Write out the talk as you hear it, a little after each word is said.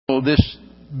This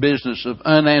business of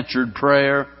unanswered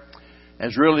prayer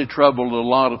has really troubled a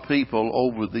lot of people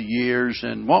over the years.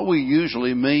 And what we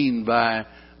usually mean by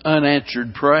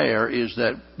unanswered prayer is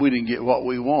that we didn't get what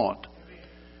we want.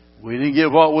 We didn't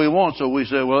get what we want, so we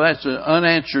say, well, that's an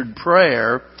unanswered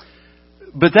prayer.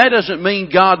 But that doesn't mean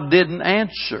God didn't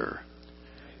answer.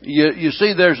 You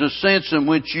see, there's a sense in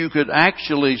which you could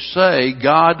actually say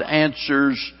God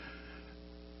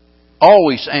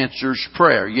always answers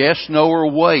prayer. Yes, no,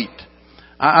 or wait.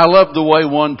 I love the way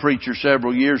one preacher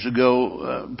several years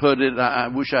ago put it. I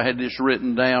wish I had this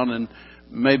written down, and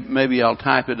maybe I'll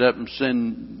type it up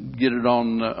and get it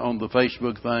on the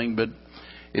Facebook thing. But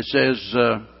it says,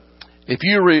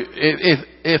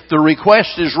 if the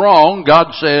request is wrong,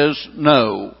 God says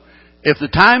no. If the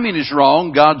timing is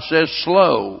wrong, God says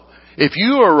slow. If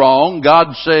you are wrong,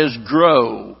 God says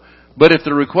grow. But if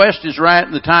the request is right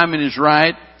and the timing is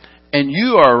right and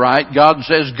you are right, God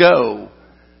says go.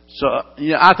 So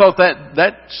I thought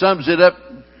that sums it up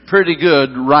pretty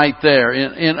good right there.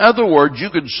 In other words, you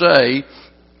could say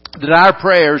that our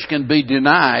prayers can be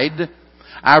denied,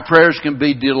 our prayers can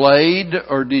be delayed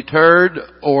or deterred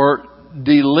or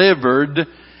delivered,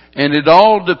 and it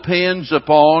all depends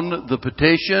upon the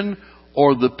petition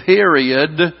or the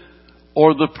period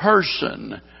or the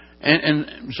person.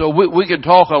 And so we could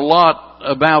talk a lot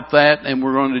about that, and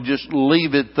we're going to just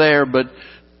leave it there. But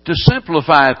to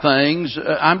simplify things,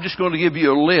 I'm just going to give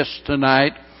you a list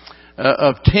tonight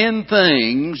of 10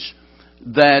 things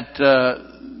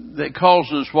that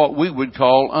causes what we would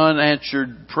call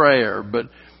unanswered prayer. But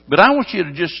I want you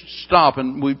to just stop,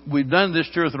 and we've done this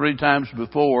 2 or 3 times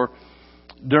before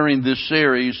during this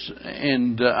series,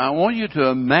 and I want you to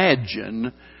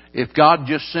imagine if God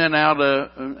just sent out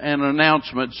an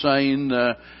announcement saying,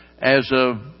 as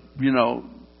of,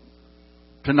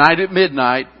 tonight at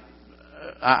midnight,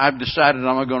 I've decided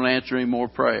I'm not going to answer any more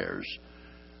prayers.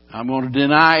 I'm going to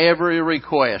deny every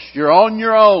request. You're on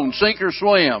your own, sink or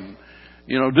swim.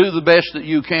 Do the best that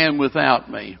you can without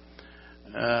me.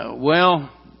 I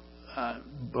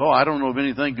don't know if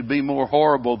anything could be more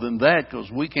horrible than that, because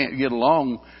we can't get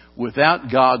along without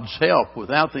God's help,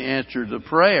 without the answer to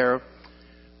prayer.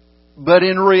 But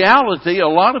in reality, a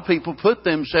lot of people put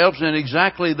themselves in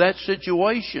exactly that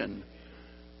situation.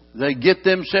 They get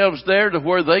themselves there to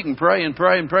where they can pray and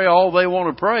pray and pray all they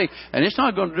want to pray, and it's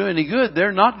not going to do any good.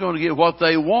 They're not going to get what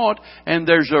they want, and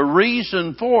there's a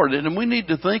reason for it. And we need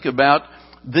to think about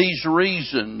these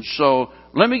reasons. So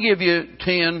let me give you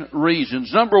 10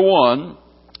 reasons. Number one,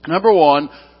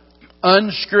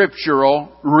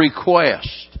 unscriptural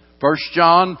request. 1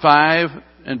 John 5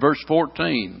 and verse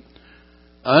 14.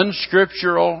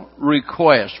 Unscriptural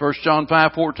request. 1 John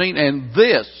 5:14. And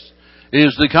this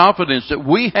is the confidence that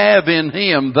we have in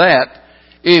Him, that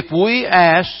if we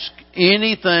ask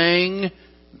anything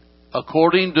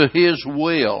according to His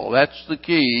will, that's the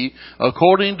key,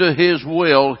 according to His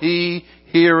will, He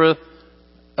heareth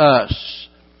us.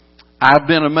 I've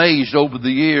been amazed over the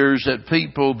years at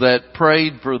people that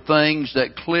prayed for things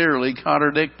that clearly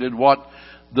contradicted what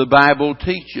the Bible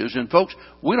teaches. And folks,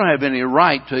 we don't have any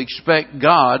right to expect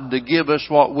God to give us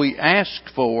what we ask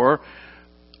for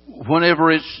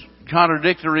whenever it's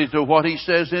contradictory to what He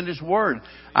says in His Word.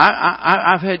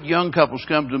 I've had young couples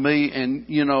come to me, and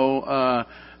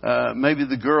maybe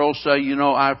the girls say,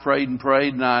 I prayed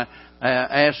and I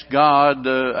asked God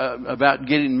about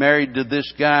getting married to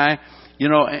this guy.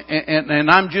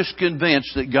 And I'm just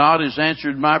convinced that God has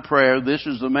answered my prayer. This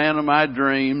is the man of my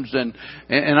dreams, and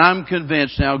I'm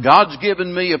convinced now God's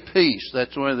given me a peace.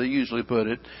 That's the way they usually put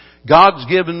it. God's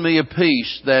given me a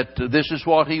peace that this is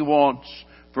what He wants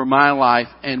for my life,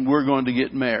 and we're going to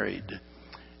get married.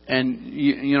 And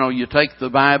you take the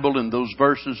Bible and those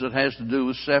verses that has to do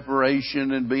with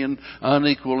separation and being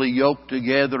unequally yoked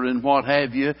together and what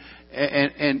have you,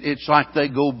 and it's like they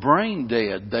go brain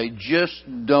dead. They just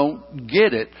don't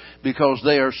get it because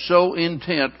they are so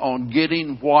intent on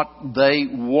getting what they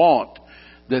want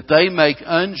that they make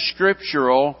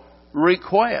unscriptural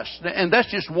requests. And that's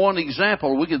just one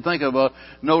example. We can think of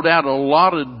no doubt a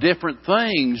lot of different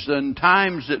things and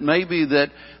times that maybe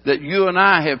that you and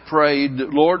I have prayed,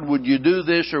 Lord, would you do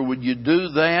this or would you do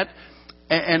that?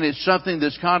 And it's something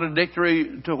that's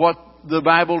contradictory to what the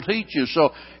Bible teaches. So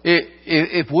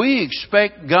if we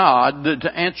expect God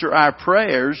to answer our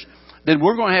prayers, then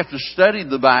we're going to have to study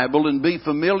the Bible and be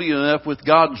familiar enough with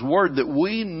God's Word that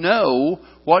we know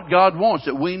what God wants,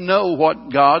 that we know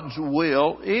what God's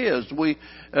will is.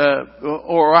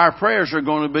 Or our prayers are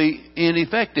going to be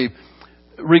ineffective.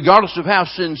 Regardless of how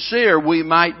sincere we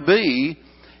might be,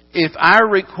 if our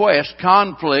request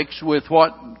conflicts with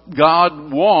what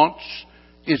God wants,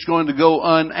 it's going to go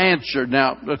unanswered.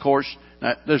 Now, of course,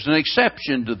 there's an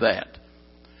exception to that.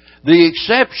 The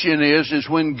exception is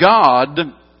when God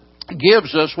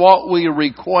gives us what we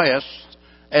request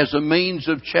as a means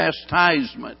of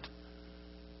chastisement.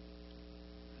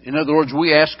 In other words,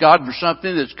 we ask God for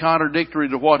something that's contradictory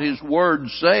to what His Word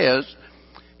says,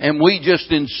 and we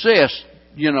just insist,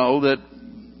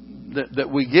 that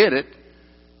we get it,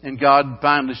 and God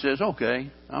finally says, okay,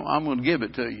 I'm going to give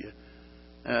it to you.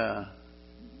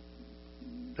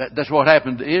 That's what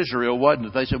happened to Israel, wasn't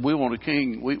it? They said, we want a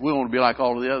king. We want to be like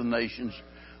all of the other nations.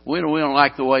 We don't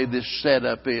like the way this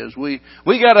setup is. We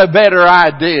got a better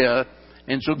idea,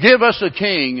 and so give us a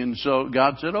king. And so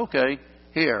God said, okay,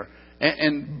 here.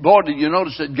 And boy, did you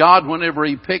notice that God, whenever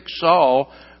He picked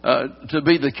Saul to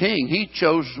be the king, He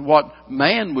chose what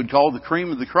man would call the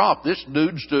cream of the crop. This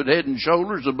dude stood head and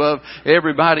shoulders above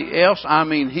everybody else. I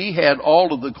mean, he had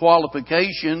all of the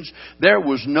qualifications. There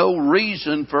was no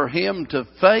reason for him to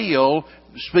fail,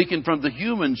 speaking from the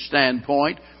human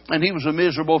standpoint, and he was a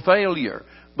miserable failure.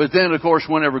 But then, of course,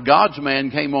 whenever God's man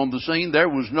came on the scene, there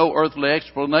was no earthly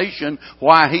explanation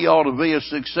why he ought to be a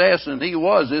success, and he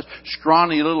was this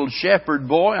scrawny little shepherd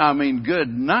boy. I mean, good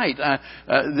night.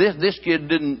 This kid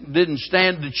didn't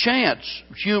stand a chance,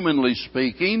 humanly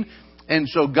speaking. And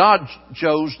so God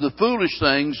chose the foolish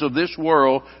things of this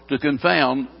world to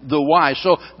confound the wise.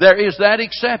 So there is that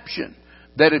exception.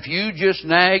 That if you just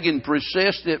nag and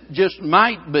persist, it just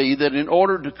might be that in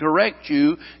order to correct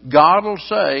you, God will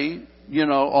say,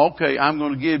 okay, I'm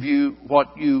going to give you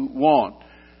what you want.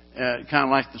 Kind of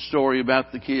like the story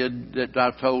about the kid that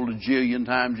I've told a jillion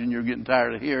times and you're getting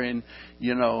tired of hearing,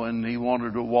 and he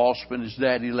wanted a wasp and his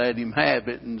daddy let him have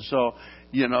it. And so,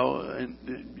 he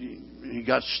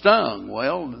got stung.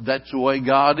 Well, that's the way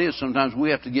God is. Sometimes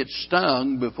we have to get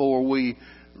stung before we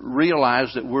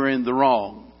realize that we're in the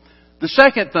wrong. The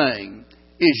second thing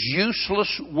is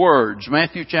useless words.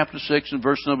 Matthew chapter 6 and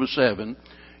verse number 7.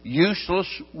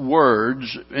 Useless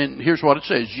words, and here's what it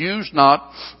says: use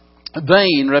not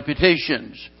vain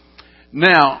repetitions.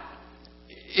 Now,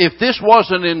 if this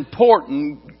wasn't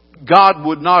important, God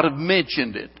would not have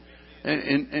mentioned it.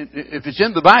 And if it's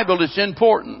in the Bible, it's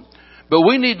important. But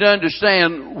we need to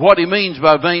understand what He means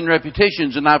by vain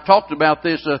repetitions, and I've talked about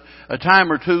this a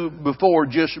time or two before,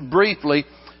 just briefly.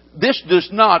 This does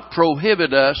not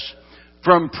prohibit us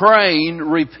from praying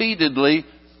repeatedly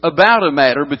about a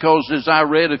matter, because as I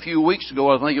read a few weeks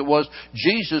ago, I think it was,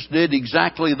 Jesus did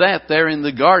exactly that there in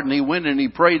the garden. He went and He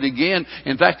prayed again.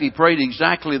 In fact, He prayed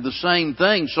exactly the same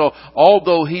thing. So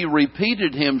although He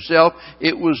repeated Himself,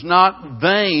 it was not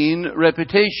vain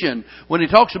repetition. When He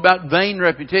talks about vain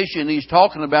repetition, He's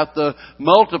talking about the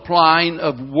multiplying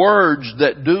of words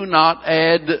that do not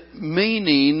add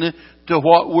meaning to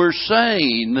what we're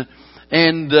saying.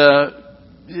 And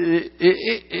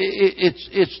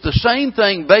it's the same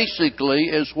thing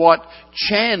basically as what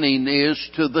chanting is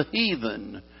to the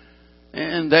heathen.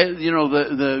 And they,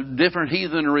 the different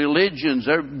heathen religions,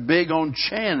 they're big on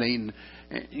chanting.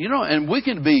 And we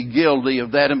can be guilty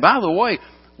of that. And by the way,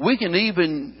 we can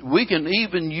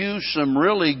even use some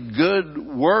really good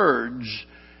words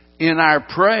in our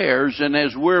prayers. And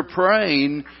as we're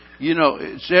praying,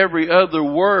 it's every other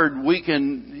word we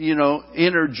can,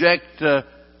 interject.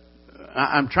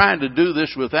 I'm trying to do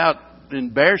this without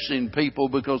embarrassing people,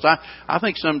 because I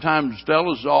think sometimes,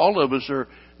 fellas, all of us are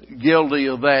guilty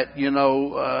of that,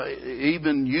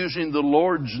 even using the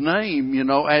Lord's name,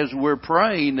 as we're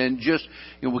praying, and just,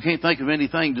 we can't think of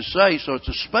anything to say, so it's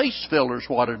a space filler is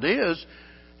what it is.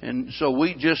 And so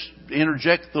we just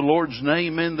interject the Lord's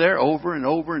name in there over and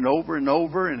over and over and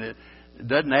over, and it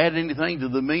doesn't add anything to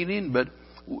the meaning, but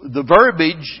the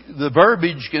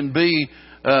verbiage can be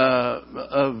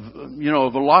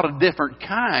of a lot of different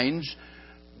kinds.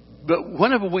 But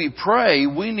whenever we pray,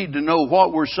 we need to know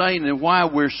what we're saying and why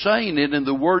we're saying it, and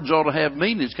the words ought to have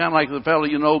meaning. It's kind of like the fellow,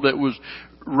 that was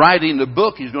writing the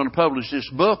book. He's going to publish this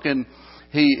book, and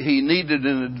he needed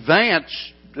an advance.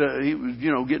 He was,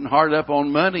 getting hard up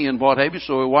on money and what have you,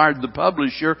 so he wired the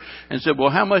publisher and said,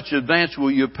 well, how much advance will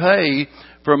you pay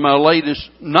for my latest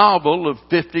novel of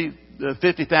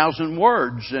 50,000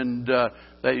 words? And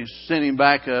they sent him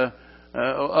back a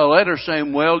letter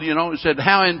saying, well, it said,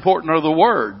 how important are the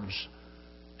words?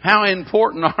 How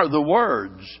important are the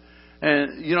words?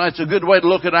 And, it's a good way to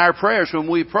look at our prayers when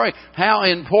we pray. How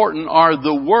important are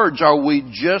the words? Are we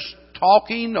just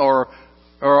talking, or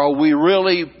are we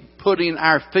really putting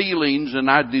our feelings and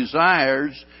our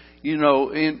desires,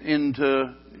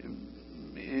 into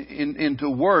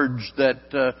words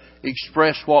that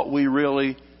express what we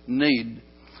really need?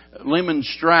 Lehman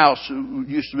Strauss, who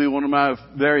used to be one of my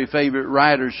very favorite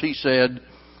writers, he said,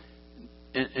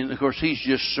 and of course he's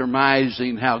just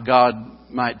surmising how God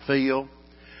might feel.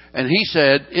 And he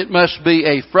said, it must be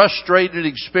a frustrated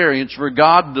experience for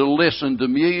God to listen to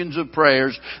millions of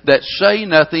prayers that say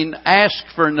nothing, ask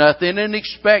for nothing, and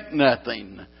expect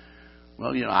nothing.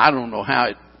 Well, I don't know how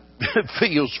it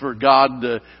feels for God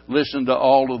to listen to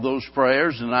all of those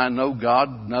prayers, and I know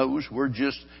God knows we're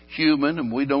just human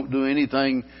and we don't do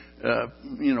anything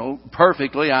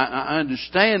perfectly. I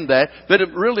understand that, but it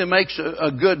really makes a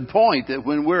good point that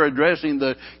when we're addressing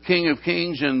the King of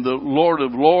Kings and the Lord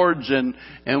of Lords,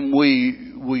 and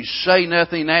we say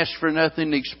nothing, ask for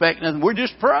nothing, expect nothing, we're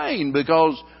just praying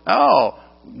because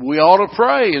we ought to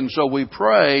pray, and so we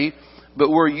pray, but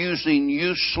we're using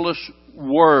useless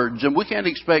words, and we can't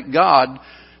expect God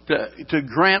to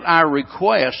grant our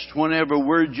request whenever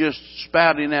we're just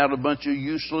spouting out a bunch of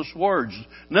useless words.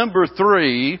 Number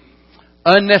 3,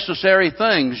 unnecessary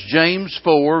things. James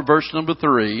 4, verse number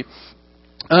 3.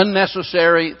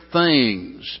 Unnecessary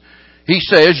things. He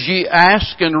says, ye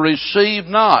ask and receive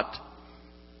not.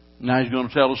 Now he's going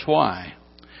to tell us why.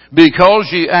 Because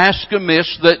ye ask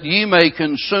amiss, that ye may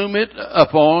consume it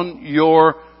upon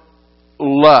your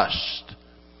lust.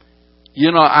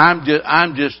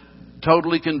 I'm just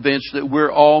totally convinced that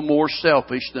we're all more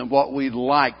selfish than what we'd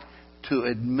like to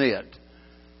admit.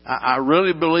 I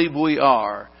really believe we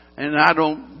are. And I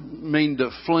don't mean to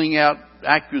fling out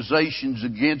accusations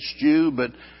against you,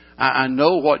 but I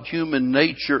know what human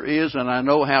nature is, and I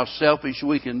know how selfish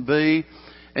we can be.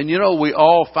 And we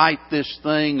all fight this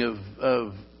thing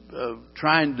of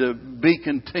trying to be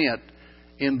content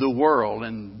in the world.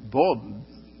 And boy,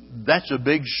 that's a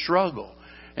big struggle.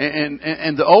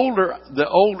 And the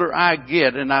older I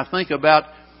get, and I think about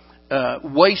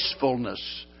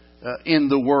wastefulness in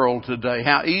the world today,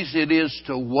 how easy it is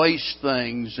to waste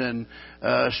things, and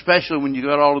especially when you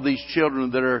got all of these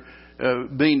children that are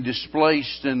being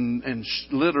displaced and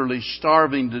literally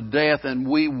starving to death, and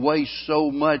we waste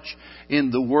so much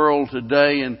in the world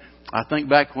today. And I think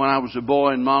back when I was a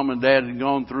boy and Mom and Dad had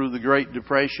gone through the Great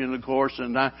Depression, of course,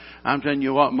 and I'm telling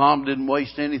you what, Mom didn't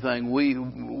waste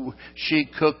anything. She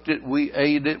cooked it, we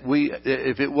ate it.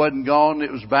 If it wasn't gone, it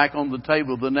was back on the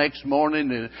table the next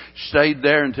morning, and it stayed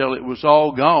there until it was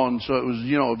all gone. So it was,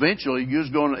 eventually you was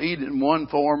going to eat it in one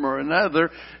form or another.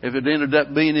 If it ended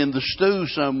up being in the stew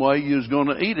some way, you was going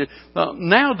to eat it. Well,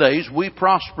 nowadays we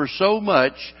prosper so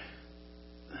much,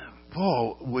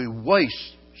 boy, we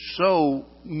waste so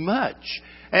much.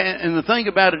 And the thing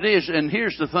about it is, and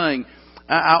here's the thing,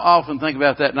 I often think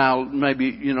about that, and I'll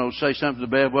maybe, say something to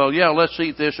Bev, well, yeah, let's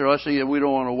eat this, or let's eat it, we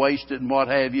don't want to waste it, and what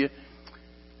have you.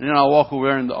 And then I'll walk over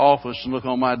there in the office and look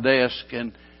on my desk,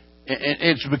 and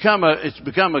it's become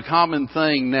a common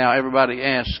thing now. Everybody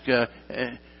asks,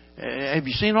 have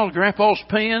you seen all Grandpa's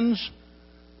pens?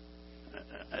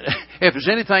 If there's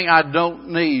anything I don't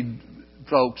need,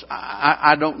 folks,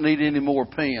 I don't need any more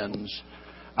pens.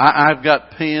 I've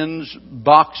got pens,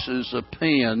 boxes of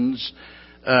pens,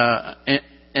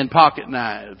 and pocket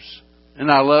knives.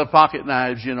 And I love pocket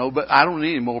knives, but I don't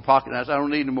need any more pocket knives. I don't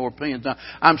need any more pens. Now,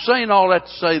 I'm saying all that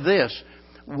to say this.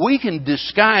 We can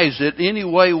disguise it any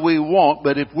way we want,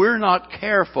 but if we're not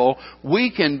careful, we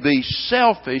can be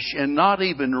selfish and not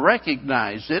even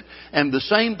recognize it. And the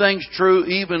same thing's true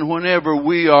even whenever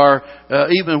we're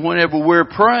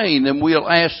praying, and we'll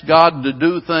ask God to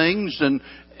do things, and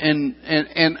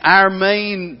our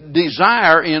main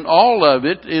desire in all of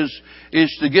it is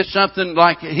to get something,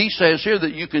 like he says here,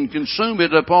 that you can consume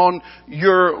it upon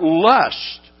your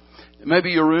lust.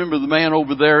 Maybe you remember the man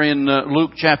over there in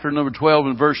Luke chapter number 12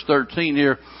 and verse 13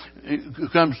 here, who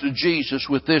comes to Jesus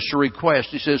with this request.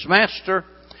 He says, Master,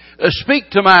 speak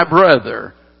to my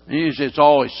brother. And he says, it's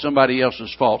always somebody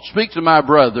else's fault. Speak to my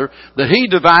brother that he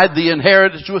divide the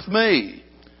inheritance with me.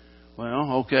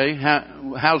 Well, okay,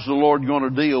 how's the Lord going to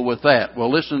deal with that?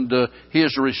 Well, listen to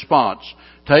his response.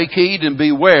 Take heed and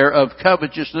beware of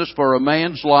covetousness, for a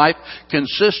man's life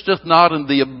consisteth not in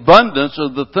the abundance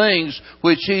of the things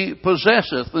which he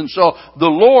possesseth. And so the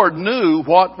Lord knew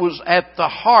what was at the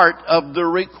heart of the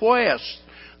request.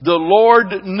 The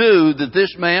Lord knew that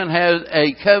this man had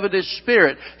a covetous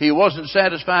spirit. He wasn't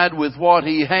satisfied with what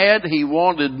he had. He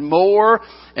wanted more.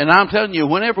 And I'm telling you,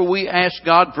 whenever we ask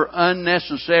God for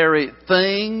unnecessary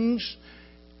things,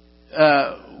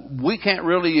 we can't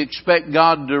really expect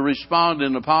God to respond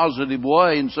in a positive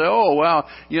way and say, oh, well,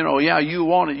 yeah, you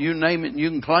want it, you name it,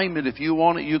 you can claim it. If you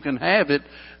want it, you can have it.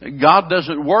 God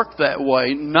doesn't work that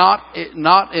way. Not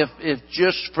if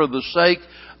just for the sake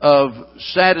of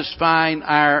satisfying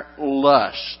our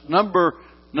lust. Number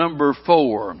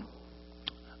 4,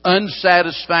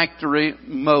 unsatisfactory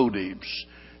motives.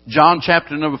 John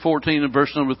chapter number 14 and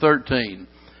verse number 13.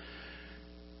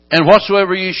 And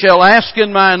whatsoever ye shall ask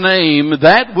in my name,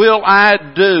 that will I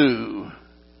do.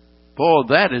 Boy,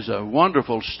 that is a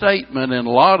wonderful statement, and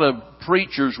a lot of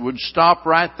preachers would stop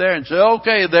right there and say,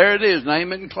 okay, there it is,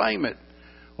 name it and claim it.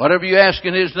 Whatever you ask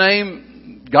in His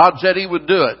name, God said He would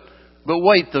do it. But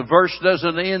wait, the verse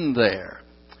doesn't end there.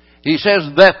 He says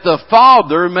that the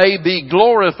Father may be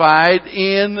glorified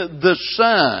in the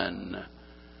Son.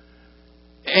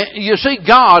 And you see,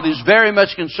 God is very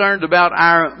much concerned about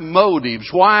our motives,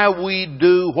 why we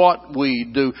do what we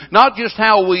do. Not just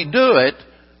how we do it,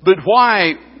 but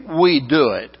why we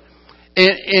do it.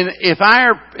 And if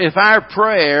our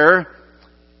prayer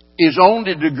is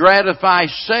only to gratify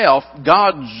self,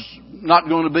 God's not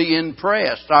going to be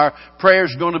impressed. Our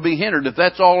prayer's going to be hindered. If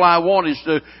that's all I want is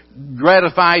to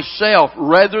gratify self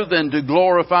rather than to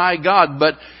glorify God.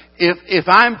 But if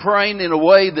I'm praying in a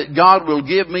way that God will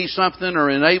give me something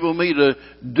or enable me to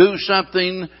do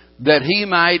something that He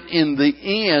might in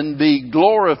the end be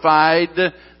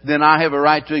glorified, then I have a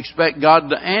right to expect God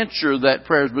to answer that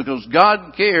prayer, because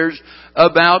God cares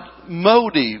about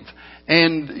motive.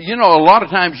 And, you know, a lot of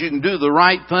times you can do the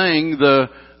right thing the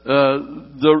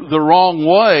wrong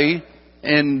way,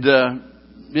 and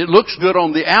it looks good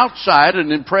on the outside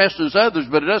and impresses others,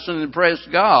 but it doesn't impress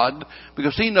God,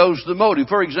 because He knows the motive.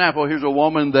 For example, here's a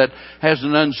woman that has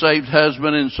an unsaved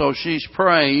husband, and so she's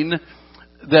praying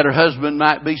that her husband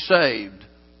might be saved.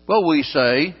 Well, we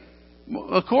say,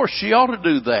 of course, she ought to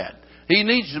do that. He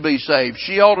needs to be saved.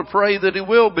 She ought to pray that he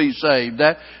will be saved.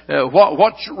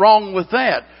 What's wrong with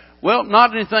that? Well,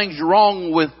 not anything's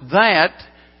wrong with that,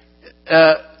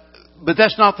 but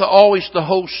that's not always the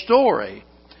whole story.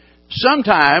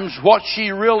 Sometimes what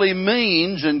she really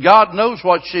means, and God knows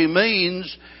what she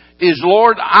means, is,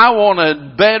 Lord, I want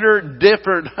a better,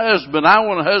 different husband. I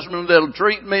want a husband that'll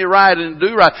treat me right and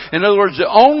do right. In other words, the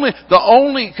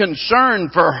only concern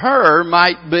for her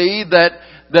might be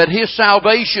that his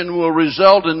salvation will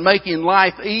result in making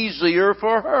life easier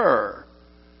for her.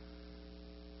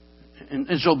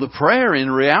 And so the prayer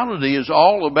in reality is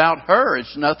all about her.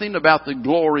 It's nothing about the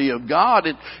glory of God.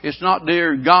 It's not,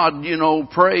 dear God,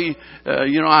 pray,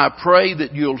 I pray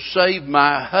that you'll save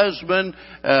my husband.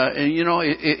 And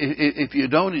if you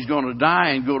don't, he's going to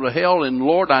die and go to hell. And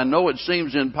Lord, I know it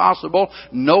seems impossible.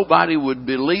 Nobody would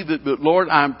believe it. But Lord,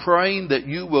 I'm praying that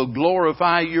you will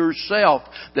glorify yourself,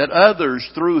 that others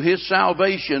through his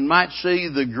salvation might see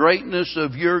the greatness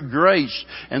of your grace,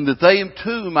 and that they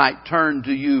too might turn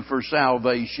to you for salvation.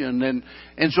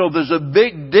 And so there's a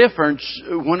big difference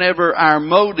whenever our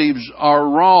motives are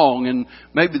wrong. And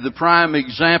maybe the prime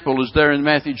example is there in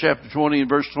Matthew chapter 20 and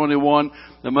verse 21.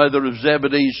 The mother of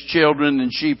Zebedee's children,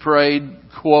 and she prayed,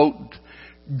 quote,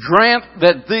 "Grant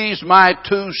that these my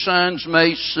two sons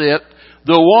may sit,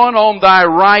 the one on thy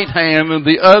right hand and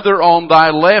the other on thy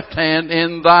left hand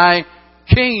in thy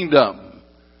kingdom."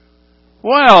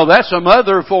 Well, that's a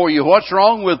mother for you. What's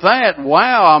wrong with that?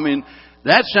 Wow,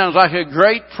 that sounds like a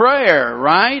great prayer,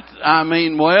 right?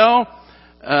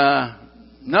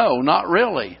 No, not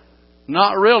really.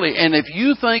 Not really. And if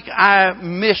you think I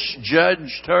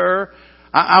misjudged her,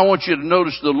 I want you to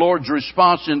notice the Lord's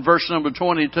response in verse number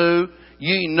 22.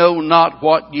 Ye know not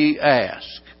what ye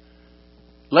ask.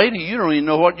 Lady, you don't even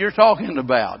know what you're talking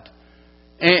about.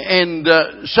 And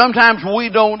sometimes we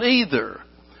don't either,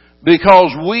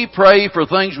 because we pray for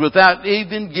things without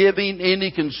even giving any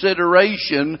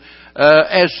consideration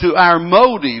as to our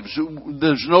motives.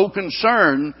 There's no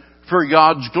concern for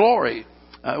God's glory.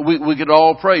 We could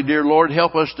all pray, "Dear Lord,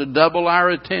 help us to double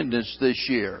our attendance this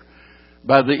year.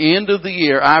 By the end of the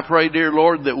year, I pray, dear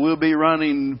Lord, that we'll be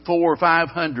running 400 or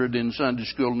 500 in Sunday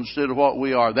school instead of what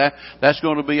we are." That's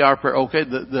going to be our prayer. Okay,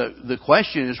 the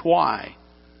question is why?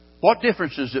 What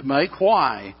difference does it make?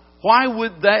 Why? Why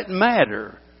would that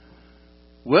matter?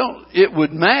 Well, it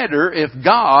would matter if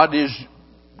God is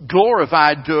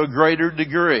glorified to a greater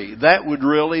degree. That would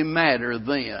really matter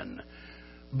then.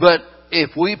 But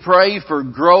if we pray for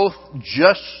growth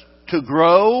just to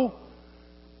grow,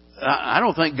 I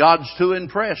don't think God's too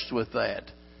impressed with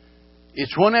that.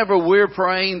 It's whenever we're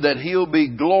praying that He'll be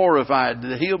glorified,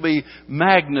 that He'll be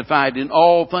magnified in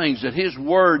all things, that His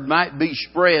Word might be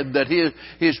spread, that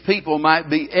His people might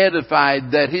be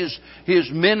edified, that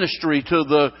His ministry to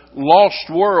the lost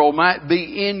world might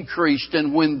be increased.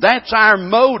 And when that's our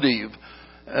motive,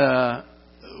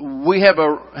 we have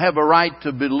a right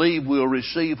to believe we'll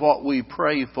receive what we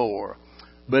pray for.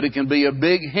 But it can be a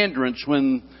big hindrance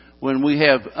when we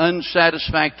have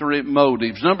unsatisfactory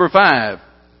motives. Number 5.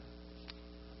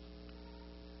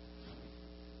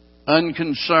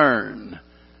 Unconcern.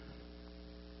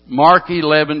 Mark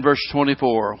 11 verse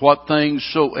 24. What things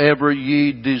soever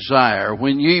ye desire,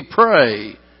 when ye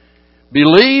pray,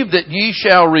 Believe that ye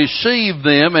shall receive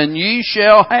them, and ye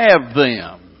shall have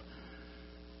them.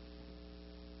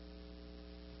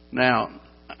 Now,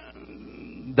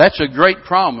 that's a great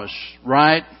promise,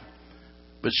 right?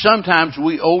 But sometimes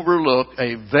we overlook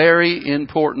a very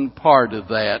important part of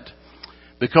that.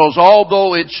 Because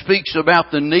although it speaks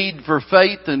about the need for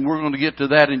faith, and we're going to get to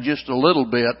that in just a little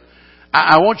bit,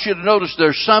 I want you to notice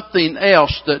there's something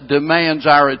else that demands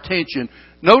our attention.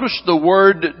 Notice the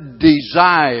word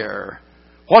desire.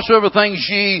 Whatsoever things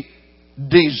ye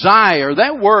desire.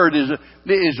 That word is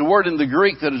a word in the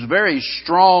Greek that is a very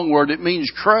strong word. It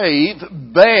means crave,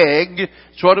 beg.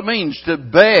 That's what it means, to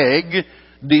beg,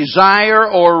 desire,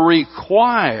 or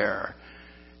require.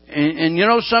 And you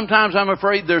know, sometimes I'm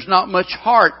afraid there's not much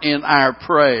heart in our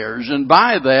prayers. And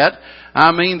by that,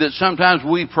 I mean that sometimes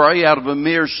we pray out of a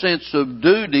mere sense of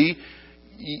duty,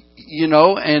 you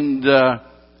know, and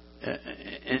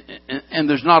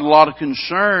there's not a lot of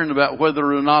concern about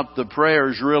whether or not the prayer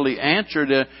is really answered.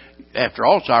 After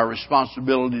all, it's our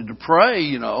responsibility to pray,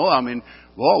 you know. I mean,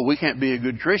 well, we can't be a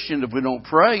good Christian if we don't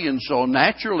pray, and so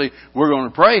naturally we're going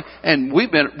to pray. And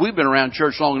we've been around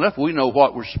church long enough. We know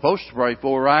what we're supposed to pray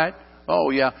for, right? Oh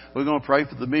yeah, we're going to pray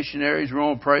for the missionaries. We're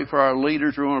going to pray for our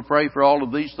leaders. We're going to pray for all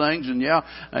of these things, and yeah,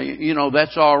 you know,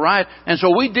 that's all right. And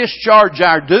so we discharge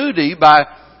our duty by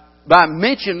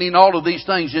mentioning all of these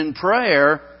things in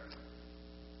prayer.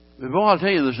 But boy, I'll tell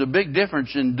you, there's a big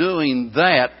difference in doing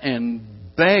that and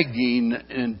begging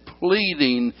and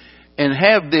pleading and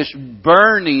have this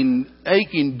burning,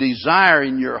 aching desire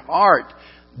in your heart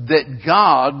that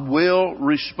God will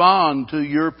respond to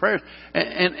your prayers.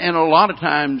 And a lot of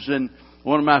times, in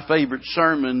one of my favorite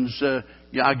sermons,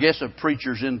 I guess a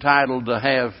preacher's entitled to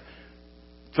have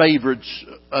favorites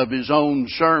of his own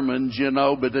sermons, you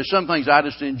know, but there's some things I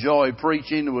just enjoy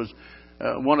preaching. It was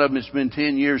one of them, it's been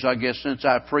 10 years, I guess, since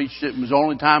I preached it. It was the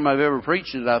only time I've ever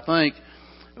preached it, I think.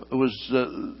 It was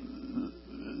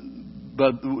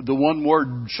but the one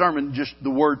word sermon, just the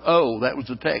word "oh," that was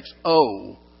the text.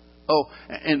 Oh.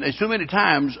 And so many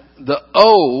times the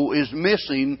 "oh" is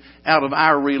missing out of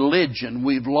our religion.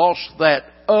 We've lost that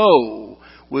 "oh."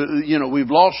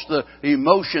 We've lost the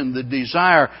emotion, the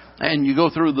desire. And you go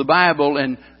through the Bible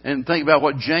and think about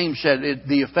what James said.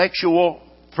 The effectual,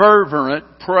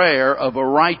 fervent prayer of a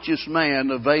righteous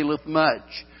man availeth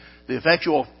much. The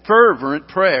effectual, fervent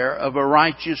prayer of a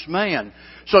righteous man.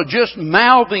 So just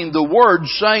mouthing the words,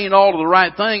 saying all of the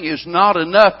right thing is not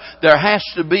enough. There has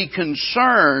to be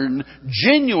concern,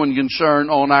 genuine concern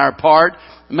on our part.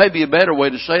 Maybe a better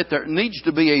way to say it, there needs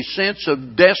to be a sense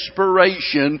of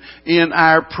desperation in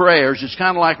our prayers. It's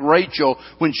kind of like Rachel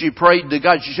when she prayed to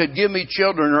God. She said, "Give me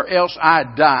children or else I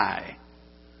die."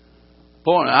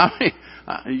 Boy, I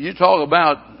mean, you talk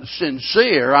about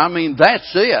sincere. I mean,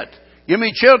 that's it. Give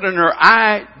me children or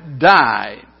I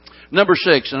die. Number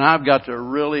 6, and I've got to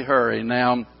really hurry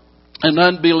now. An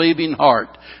unbelieving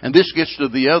heart. And this gets to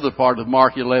the other part of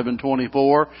Mark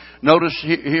 11:24. Notice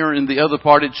here in the other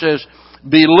part it says,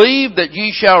 "Believe that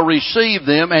ye shall receive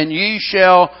them, and ye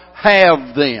shall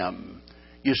have them."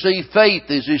 You see, faith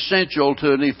is essential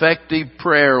to an effective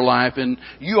prayer life, and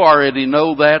you already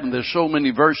know that, and there's so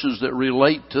many verses that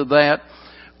relate to that.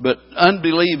 But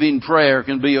unbelieving prayer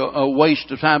can be a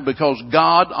waste of time because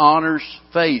God honors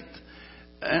faith.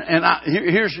 And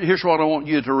here's what I want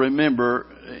you to remember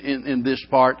in this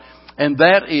part, and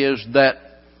that is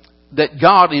that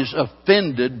God is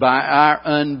offended by our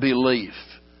unbelief.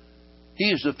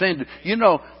 He is offended. You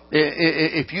know,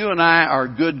 if you and I are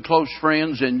good close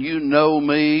friends and you know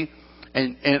me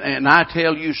and I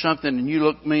tell you something and you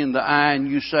look me in the eye and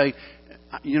you say,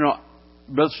 you know,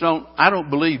 Brother Stone, I don't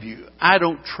believe you. I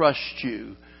don't trust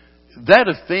you. That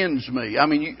offends me. I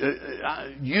mean,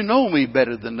 you know me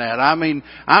better than that. I mean,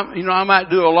 I might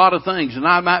do a lot of things and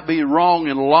I might be wrong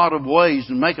in a lot of ways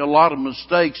and make a lot of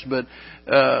mistakes, but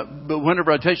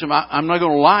whenever I tell you something, I'm not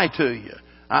going to lie to you.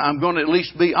 I'm going to at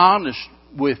least be honest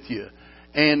with you.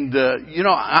 And,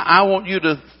 I want you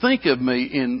to think of me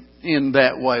in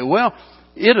that way. Well,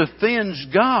 it offends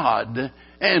God.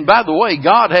 And by the way,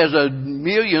 God has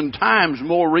 1,000,000 times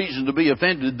more reason to be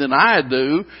offended than I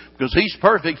do, because He's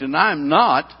perfect and I'm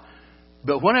not.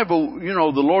 But whenever,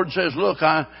 the Lord says, "Look,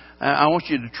 I want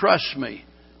you to trust me,"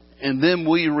 and then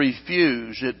we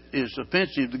refuse, it is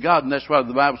offensive to God. And that's why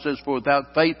the Bible says, "For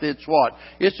without faith, it's what?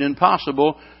 It's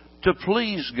impossible to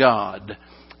please God."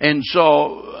 And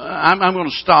so I'm going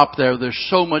to stop there. There's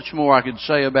so much more I could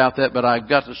say about that, but I've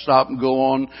got to stop and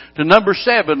go on to number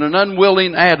 7, an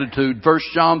unwilling attitude. 1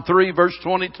 John 3, verse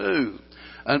 22.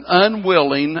 An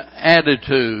unwilling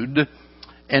attitude.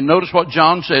 And notice what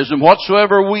John says, "And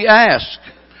whatsoever we ask,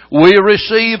 we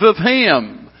receive of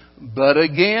Him, But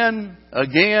again,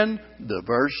 the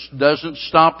verse doesn't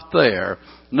stop there.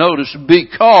 Notice,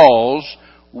 because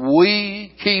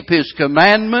we keep His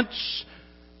commandments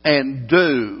and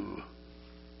do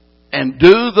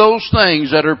those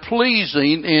things that are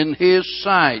pleasing in His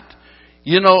sight.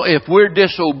 You know, if we're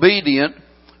disobedient,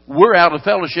 we're out of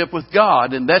fellowship with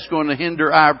God, and that's going to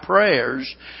hinder our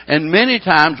prayers. And many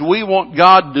times we want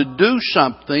God to do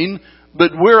something,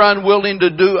 but we're unwilling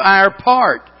to do our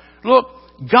part. Look,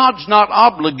 God's not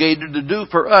obligated to do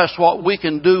for us what we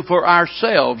can do for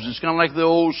ourselves. It's kind of like the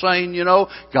old saying, you know,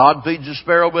 God feeds the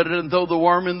sparrow but doesn't throw the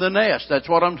worm in the nest. That's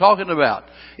what I'm talking about.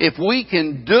 If we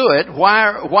can do it, why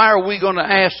are we going to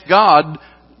ask God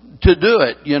to do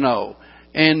it, you know?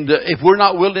 And if we're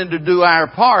not willing to do our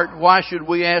part, why should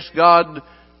we ask God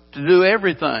to do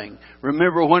everything?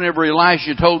 Remember whenever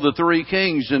Elisha told the three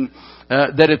kings and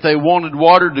that if they wanted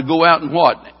water to go out and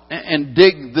what? And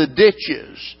dig the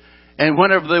ditches. And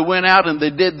whenever they went out and they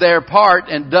did their part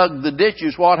and dug the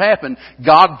ditches, what happened?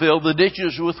 God filled the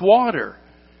ditches with water.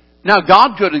 Now,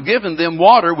 God could have given them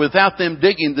water without them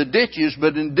digging the ditches,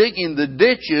 but in digging the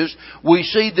ditches, we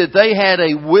see that they had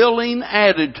a willing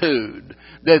attitude,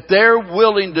 that they're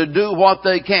willing to do what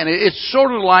they can. It's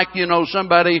sort of like, you know,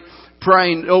 somebody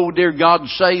praying, oh dear God,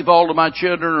 save all of my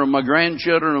children or my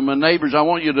grandchildren or my neighbors. I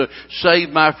want you to save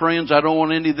my friends. I don't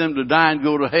want any of them to die and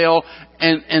go to hell.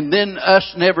 And then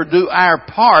us never do our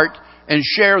part and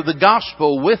share the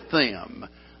gospel with them.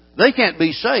 They can't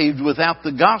be saved without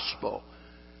the gospel.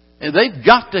 And they've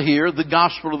got to hear the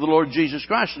gospel of the Lord Jesus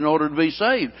Christ in order to be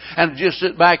saved. And just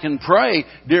sit back and pray,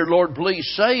 dear Lord,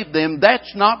 please save them.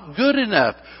 That's not good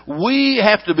enough. We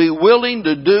have to be willing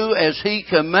to do as He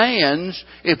commands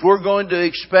if we're going to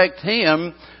expect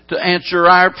Him to answer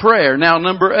our prayer. Now,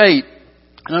 number eight,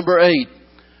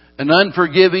 an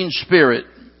unforgiving spirit.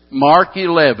 Mark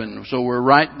 11. So we're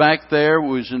right back there.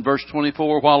 We was in verse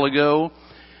 24 a while ago.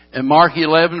 And Mark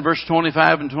 11, verse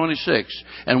 25 and 26.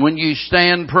 And when ye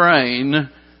stand praying,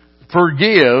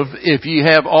 forgive if ye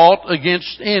have aught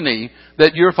against any,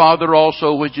 that your Father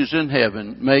also which is in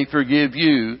heaven may forgive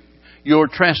you your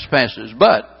trespasses.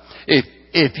 But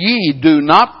if ye do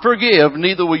not forgive,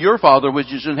 neither will your Father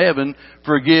which is in heaven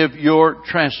forgive your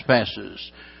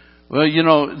trespasses. Well, you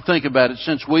know, think about it.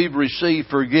 Since we've received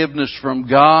forgiveness from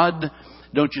God,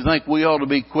 don't you think we ought to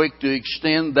be quick to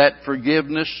extend that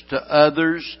forgiveness to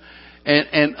others?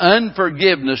 And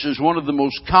unforgiveness is one of the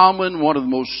most common, one of the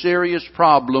most serious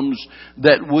problems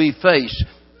that we face.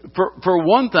 For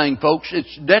one thing, folks,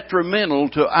 it's detrimental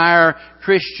to our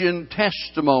Christian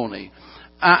testimony.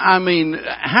 I mean,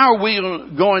 how are we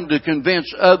going to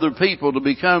convince other people to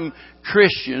become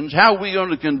Christians? How are we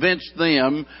going to convince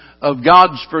them of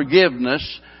God's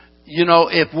forgiveness, you know,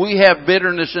 if we have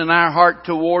bitterness in our heart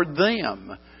toward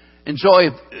them? And so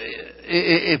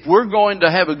if we're going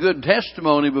to have a good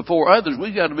testimony before others,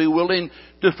 we've got to be willing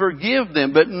to forgive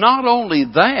them. But not only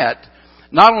that,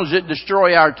 not only does it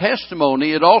destroy our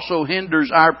testimony, it also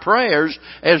hinders our prayers,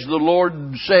 as the Lord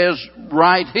says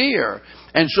right here.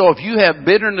 And so if you have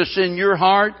bitterness in your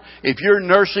heart, if you're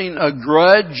nursing a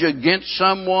grudge against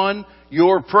someone,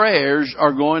 your prayers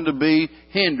are going to be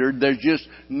hindered. There's just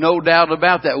no doubt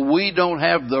about that. We don't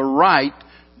have the right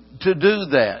to do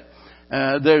that.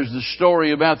 There's the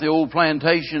story about the old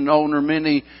plantation owner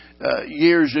many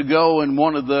years ago, and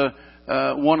one of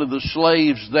the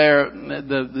slaves there,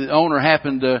 the owner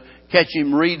happened to catch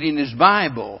him reading his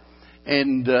Bible.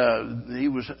 And he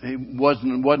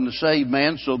wasn't a saved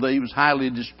man, so he was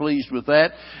highly displeased with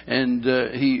that. And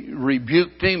he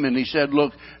rebuked him, and he said,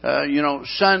 "Look,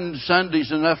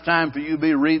 Sunday's enough time for you to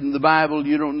be reading the Bible.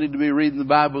 You don't need to be reading the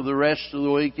Bible the rest of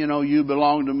the week. You know, you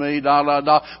belong to me." Da da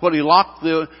da. Well, he locked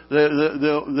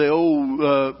the old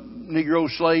Negro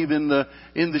slave in the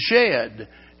shed.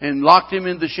 And locked him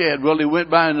in the shed. Well, he went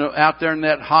by out there in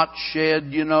that hot shed,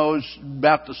 you know, is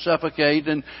about to suffocate.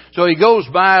 And so he goes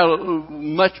by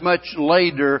much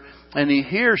later, and he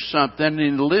hears something, and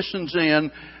he listens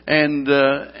in,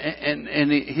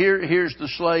 and he hears the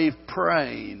slave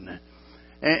praying.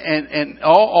 And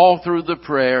all through the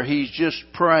prayer, he's just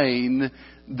praying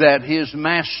that his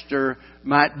master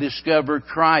might discover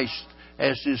Christ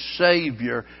as his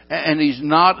Savior. And he's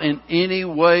not in any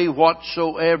way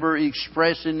whatsoever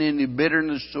expressing any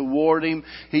bitterness toward him.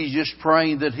 He's just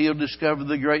praying that he'll discover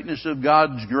the greatness of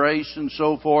God's grace and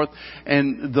so forth.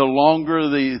 And the longer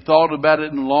the thought about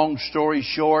it, and long story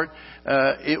short,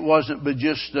 it wasn't but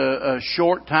just a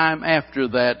short time after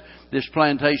that, this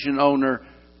plantation owner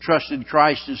trusted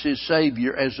Christ as his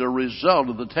Savior as a result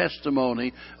of the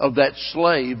testimony of that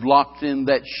slave locked in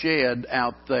that shed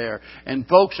out there. And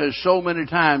folks, there's so many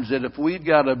times that if we've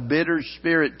got a bitter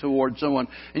spirit towards someone,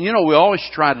 and you know, we always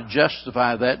try to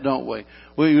justify that, don't we?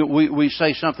 We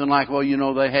say something like, well, you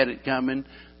know, they had it coming.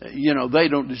 You know, they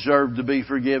don't deserve to be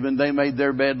forgiven. They made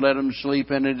their bed, let them sleep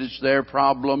in it. It's their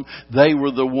problem. They were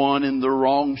the one in the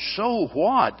wrong. So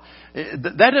what?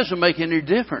 That doesn't make any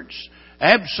difference.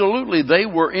 Absolutely, they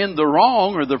were in the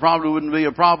wrong, or there probably wouldn't be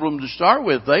a problem to start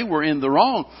with. They were in the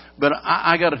wrong. But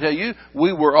I got to tell you,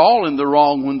 we were all in the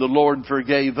wrong when the Lord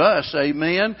forgave us.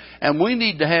 Amen? And we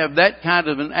need to have that kind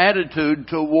of an attitude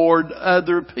toward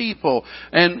other people.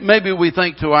 And maybe we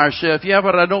think to ourselves, yeah,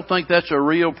 but I don't think that's a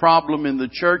real problem in the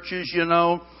churches, you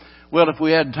know. Well, if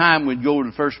we had time, we'd go to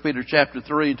 1 Peter chapter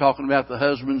 3, talking about the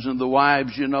husbands and the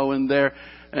wives, you know, and their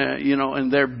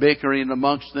and they're bickering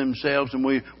amongst themselves. And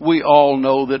we all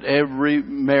know that every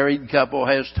married couple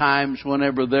has times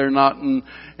whenever they're not in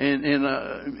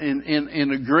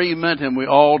agreement, and we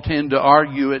all tend to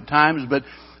argue at times. But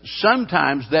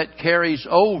sometimes that carries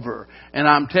over. And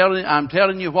I'm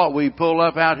telling you what, we pull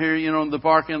up out here, you know, in the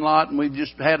parking lot, and we've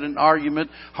just had an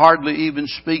argument, hardly even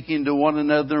speaking to one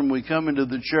another, and we come into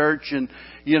the church, and,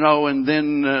 you know, and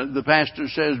then the pastor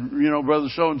says, you know, Brother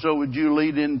so-and-so, would you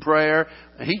lead in prayer?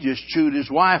 He just chewed his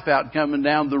wife out coming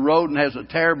down the road and has a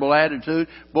terrible attitude.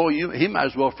 Boy, he might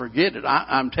as well forget it.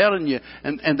 I'm telling you.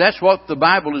 And that's what the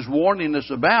Bible is warning us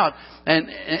about.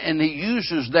 And he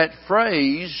uses that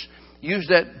phrase,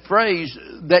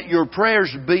 that your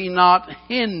prayers be not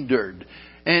hindered.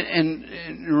 And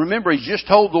remember, he's just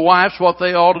told the wives what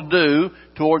they ought to do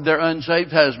toward their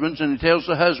unsaved husbands. And he tells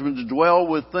the husbands to dwell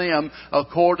with them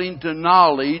according to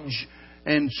knowledge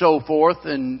and so forth,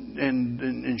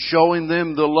 and showing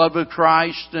them the love of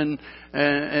Christ and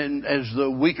as the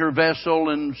weaker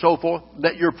vessel and so forth,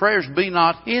 that your prayers be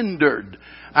not hindered.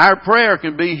 Our prayer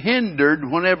can be hindered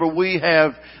whenever we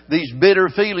have these bitter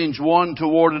feelings one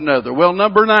toward another. Well,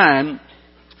 number 9,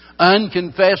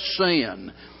 unconfessed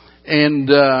sin. And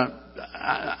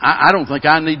I don't think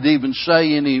I need to even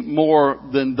say any more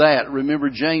than that. Remember,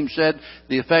 James said,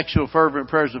 the effectual fervent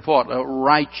prayers of what? A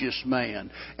righteous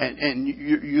man. And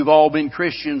you've all been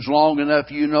Christians long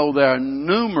enough, you know there are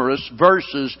numerous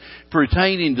verses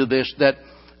pertaining to this that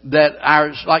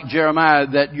our, like Jeremiah,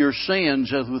 that your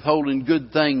sins have withholding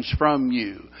good things from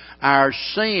you. Our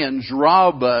sins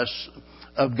rob us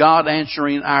of God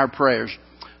answering our prayers.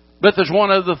 But there's one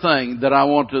other thing that I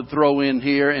want to throw in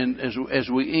here, and as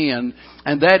we end,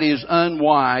 and that is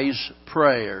unwise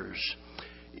prayers.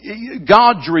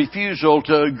 God's refusal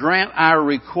to grant our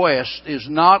request is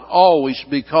not always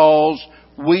because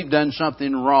we've done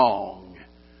something wrong.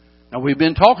 Now, we've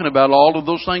been talking about all of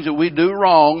those things that we do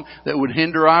wrong that would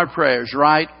hinder our prayers,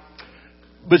 right?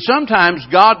 But sometimes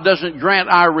God doesn't grant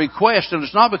our request, and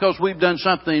it's not because we've done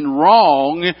something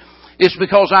wrong. It's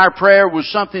because our prayer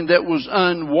was something that was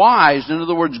unwise. In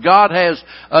other words, God has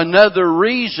another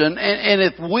reason. And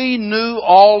if we knew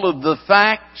all of the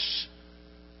facts,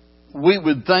 we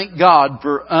would thank God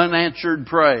for unanswered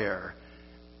prayer.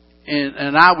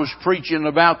 And I was preaching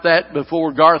about that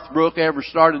before Garth Brooke ever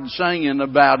started singing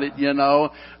about it, you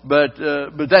know. But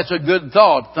that's a good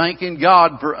thought, thanking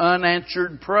God for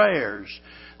unanswered prayers.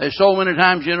 There's so many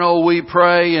times, you know, we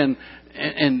pray and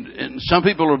some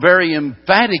people are very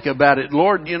emphatic about it.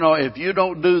 Lord, you know, if you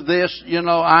don't do this, you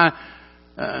know, I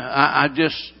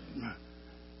just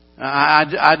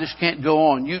can't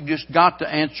go on. You've just got to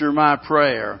answer my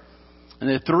prayer. And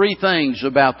there are 3 things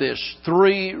about this.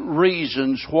 3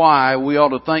 reasons why we ought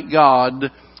to thank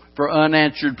God for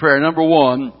unanswered prayer. Number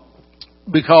 1,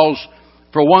 because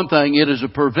for one thing, it is a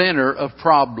preventer of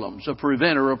problems. A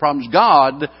preventer of problems.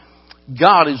 God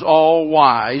is all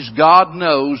wise. God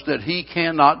knows that He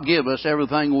cannot give us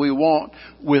everything we want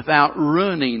without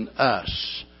ruining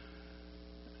us.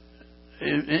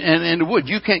 And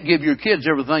you can't give your kids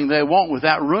everything they want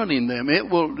without ruining them. It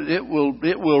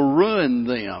will ruin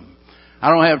them. I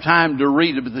don't have time to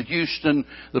read it, but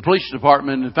the police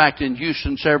department, in fact, in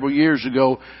Houston several years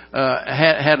ago,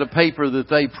 had a paper that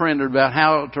they printed about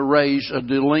how to raise a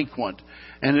delinquent.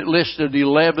 And it listed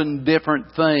 11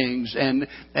 different things, and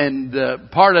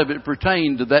part of it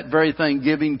pertained to that very thing,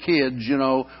 giving kids, you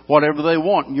know, whatever they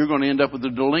want. And you're going to end up with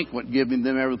a delinquent giving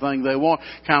them everything they want.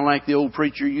 Kind of like the old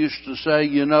preacher used to say,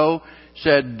 you know,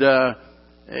 give a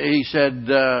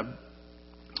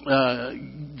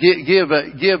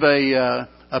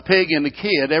pig and a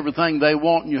kid everything they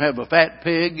want, and you have a fat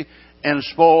pig and a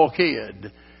spoiled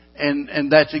kid.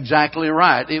 And that's exactly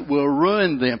right. It will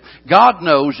ruin them. God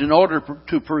knows in order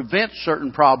to prevent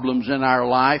certain problems in our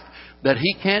life that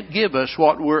He can't give us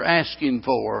what we're asking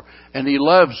for. And He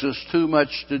loves us too much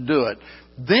to do it.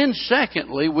 Then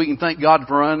secondly, we can thank God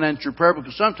for unanswered prayer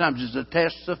because sometimes it's a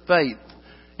test of faith.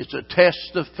 It's a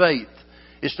test of faith.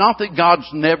 It's not that God's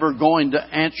never going to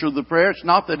answer the prayer. It's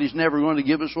not that He's never going to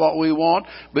give us what we want.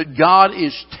 But God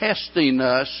is testing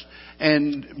us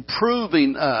and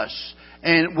proving us.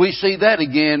 And we see that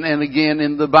again and again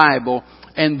in the Bible.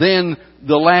 And then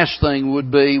the last thing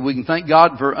would be we can thank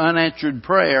God for unanswered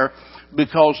prayer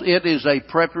because it is a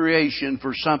preparation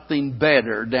for something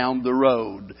better down the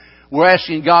road. We're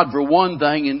asking God for one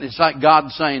thing, and it's like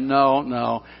God saying,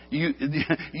 no.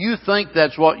 You think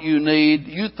that's what you need.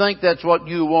 You think that's what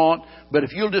you want. But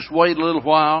if you'll just wait a little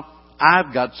while,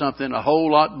 I've got something a whole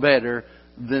lot better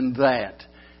than that.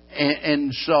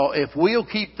 And so if we'll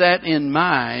keep that in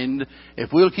mind,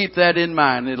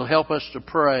 it'll help us to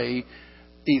pray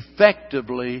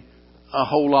effectively a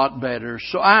whole lot better.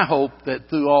 So I hope that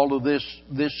through all of this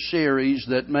series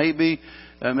that maybe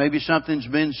something's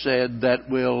been said that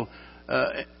will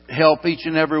help each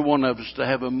and every one of us to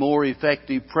have a more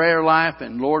effective prayer life.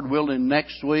 And Lord willing,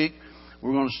 next week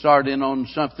we're going to start in on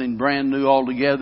something brand new altogether.